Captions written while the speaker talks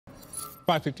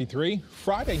5:53.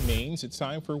 Friday means it's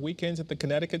time for Weekends at the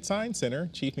Connecticut Science Center.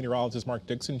 Chief Meteorologist Mark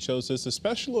Dixon shows us a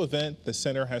special event the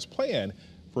center has planned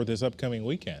for this upcoming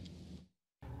weekend.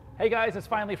 Hey guys, it's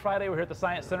finally Friday. We're here at the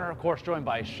Science Center, of course, joined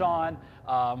by Sean.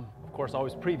 Of course,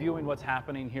 always previewing what's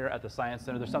happening here at the Science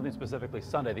Center. There's something specifically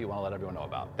Sunday that you want to let everyone know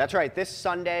about. That's right. This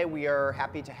Sunday, we are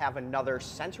happy to have another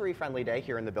sensory-friendly day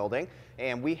here in the building,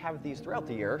 and we have these throughout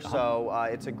the year. So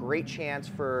it's a great chance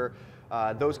for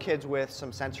those kids with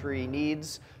some sensory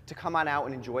needs to come on out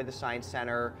and enjoy the Science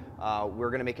Center. We're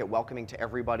going to make it welcoming to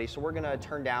everybody, so we're going to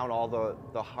turn down all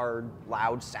the hard,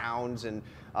 loud sounds and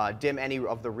dim any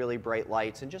of the really bright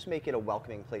lights and just make it a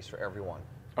welcoming place for everyone.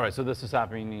 All right, so this is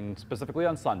happening specifically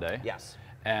on Sunday. Yes.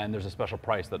 And there's a special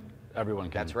price that everyone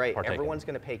can That's right. partake Everyone's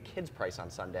going to pay kids price on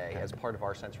Sunday as part of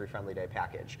our Sensory Friendly Day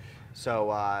package.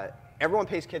 So everyone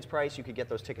pays kids price. You could get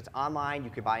those tickets online. You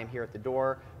could buy them here at the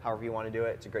door. However you want to do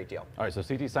it. It's a great deal. All right, so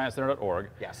ctsciencecenter.org.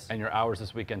 Yes. And your hours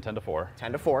this weekend, 10 to 4.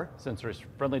 10 to 4. Sensory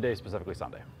Friendly Day, specifically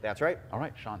Sunday. That's right. All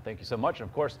right, Sean, thank you so much. And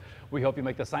of course, we hope you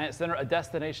make the Science Center a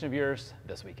destination of yours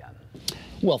this weekend.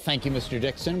 Well, thank you, Mr.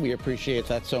 Dixon. We appreciate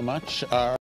that so much.